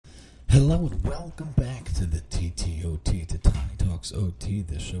Hello and welcome back to the TTOT, to Tiny Talks OT,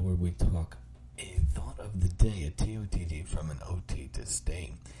 the show where we talk a thought of the day, a TOTD from an OT to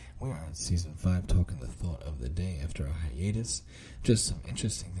stay. We are on Season 5 talking the thought of the day after a hiatus. Just some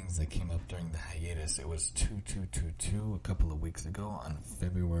interesting things that came up during the hiatus. It was 2222 a couple of weeks ago on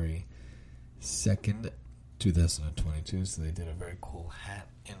February 2nd, 2022. So they did a very cool hat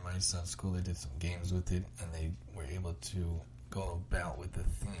in my son's school. They did some games with it and they were able to go about with the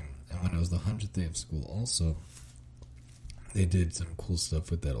theme. And when it was the 100th day of school also, they did some cool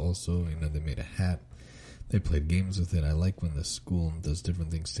stuff with that also. You know, they made a hat. They played games with it. I like when the school does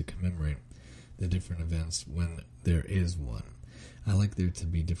different things to commemorate the different events when there is one. I like there to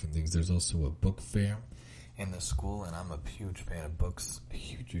be different things. There's also a book fair in the school, and I'm a huge fan of books. A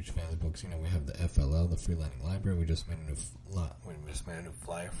huge fan of books. You know, we have the FLL, the Free Learning Library. We just made a new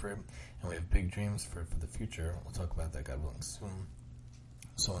flyer for it, and we have big dreams for the future. We'll talk about that, God willing, soon.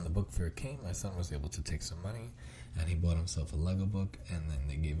 So when the book fair came, my son was able to take some money, and he bought himself a Lego book, and then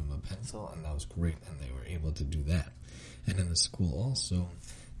they gave him a pencil, and that was great, and they were able to do that. And in the school also,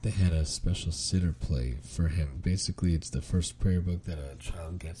 they had a special sitter play for him. Basically, it's the first prayer book that a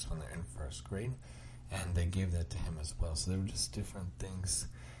child gets when they're in first grade, and they gave that to him as well. So there were just different things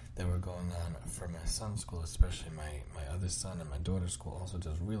that were going on for my son's school, especially my other son, and my daughter's school also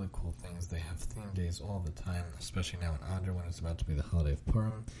does really cool things. They have theme days all the time, especially now in Adar when it's about to be the holiday of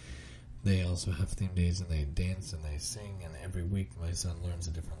Purim. They also have theme days, and they dance and they sing, and every week my son learns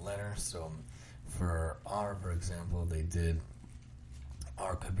a different letter. So for R, for example, they did,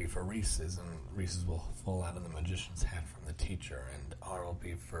 R could be for Reese's, and Reese's will fall out of the magician's hat from the teacher, and R will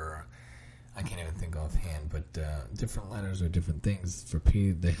be for, I can't even think offhand, but different letters or different things. For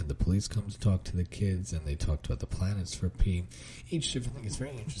P, they had the police come to talk to the kids, and they talked about the planets for P. Each different thing. It's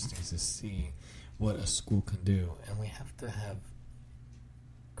very interesting to see what a school can do, and we have to have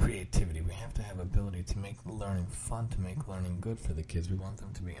creativity. We have to have ability to make learning fun, to make learning good for the kids. We want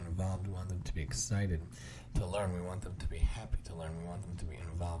them to be involved. We want them to be excited to learn. We want them to be happy to learn. We want them to be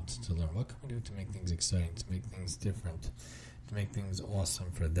involved to learn. What can we do to make things exciting, to make things different, to make things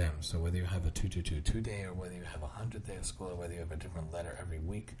awesome for them? So whether you have a 2222 day, or whether you have a 100th day of school, or whether you have a different letter every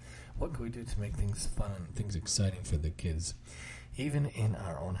week, what can we do to make things fun and things exciting for the kids? Even in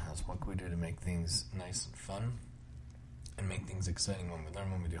our own house, what can we do to make things nice and fun and make things exciting? When we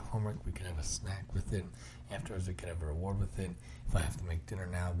learn, when we do homework, we can have a snack with it. Afterwards, we can have a reward with it. If I have to make dinner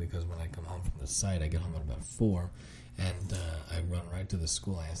now, because when I come home from the site, I get home at about 4, and I run right to the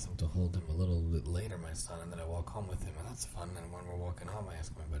school. I ask them to hold him a little bit later, my son, and then I walk home with him, and that's fun. And when we're walking home, I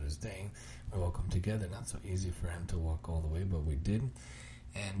ask him about his day. We walk home together. Not so easy for him to walk all the way, but we did.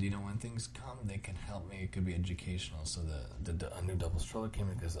 And, you know, when things come, they can help me. It could be educational. So a new double stroller came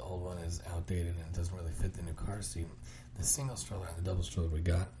in because the old one is outdated and it doesn't really fit the new car seat. The single stroller and the double stroller we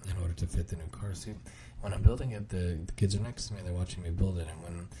got in order to fit the new car seat. When I'm building it, the kids are next to me and they're watching me build it. And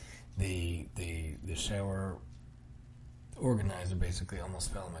when the shower organizer basically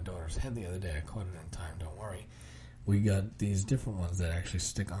almost fell on my daughter's head the other day, I caught it in time, don't worry. We got these different ones that actually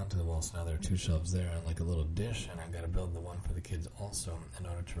stick onto the wall, so now there are 2 shelves there and like a little dish, and I've got to build the one for the kids also in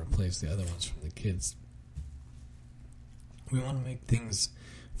order to replace the other ones from the kids. We want to make things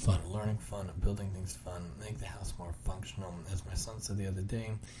fun, learning fun, building things fun, make the house more functional. As my son said the other day,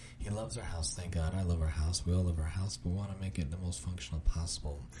 he loves our house, thank God. I love our house, we all love our house, but we want to make it the most functional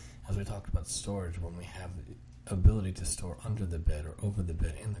possible. As we talked about storage, when we have ability to store under the bed or over the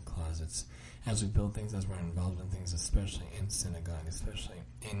bed, in the closets, as we build things, as we're involved in things, especially in synagogue, especially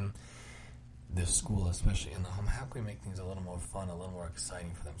in the school, especially in the home, how can we make things a little more fun, a little more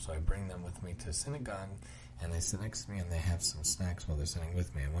exciting for them? So I bring them with me to synagogue, and they sit next to me, and they have some snacks while they're sitting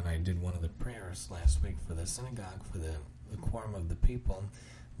with me. And when I did one of the prayers last week for the synagogue, for the quorum of the people,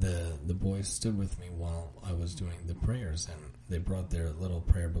 the boys stood with me while I was doing the prayers, and they brought their little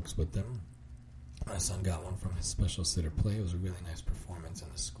prayer books with them. My son got one from his special sitter play. It was a really nice performance in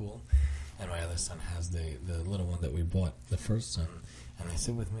the school. And my other son has the little one that we bought, the first son, and they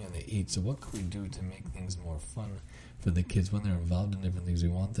sit with me and they eat. So what can we do to make things more fun for the kids when they're involved in different things? We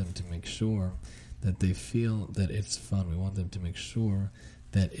want them to make sure that they feel that it's fun. We want them to make sure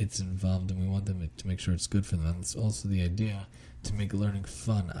that it's involved, and we want them to make sure it's good for them. And it's also the idea to make learning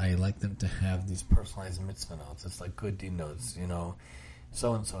fun. I like them to have these personalized mitzvah notes. It's like good deed notes, you know.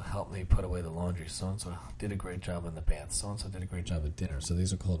 So-and-so helped me put away the laundry. So-and-so did a great job in the bath. So-and-so did a great job at dinner. So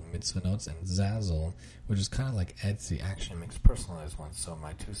these are called mitzvah notes. And Zazzle, which is kind of like Etsy, actually makes personalized ones. So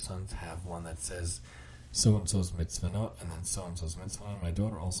my 2 sons have one that says so-and-so's mitzvah note, and then so-and-so's mitzvah note. My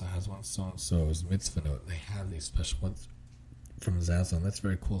daughter also has one, so-and-so's mitzvah note. They have these special ones from Zazzle. That's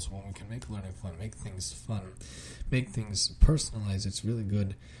very cool. So when we can make learning fun, make things personalized, it's really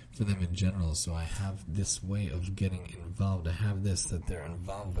good for them in general. So I have this way of getting involved. I have this that they're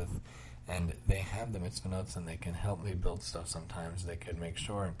involved with, and they have the mitzvah notes, and they can help me build stuff sometimes. They can make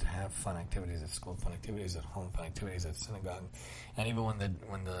sure to have fun activities at school, fun activities at home, fun activities at synagogue. And even when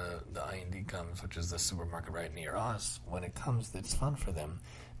the IND comes, which is the supermarket right near us, when it comes, it's fun for them.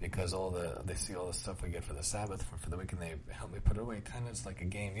 Because they see all the stuff we get for the Sabbath, for the week, and they help me put it away. Kind of it's like a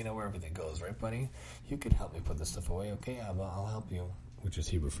game. You know where everything goes, right, buddy? You could help me put this stuff away. Okay, Abba, I'll help you. Which is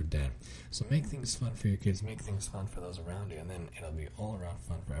Hebrew for dad. So make things fun for your kids. Make things fun for those around you. And then it'll be all around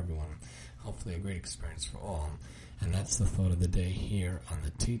fun for everyone. Hopefully a great experience for all. And that's the thought of the day here on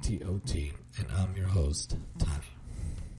the TTOT. And I'm your host, Tani.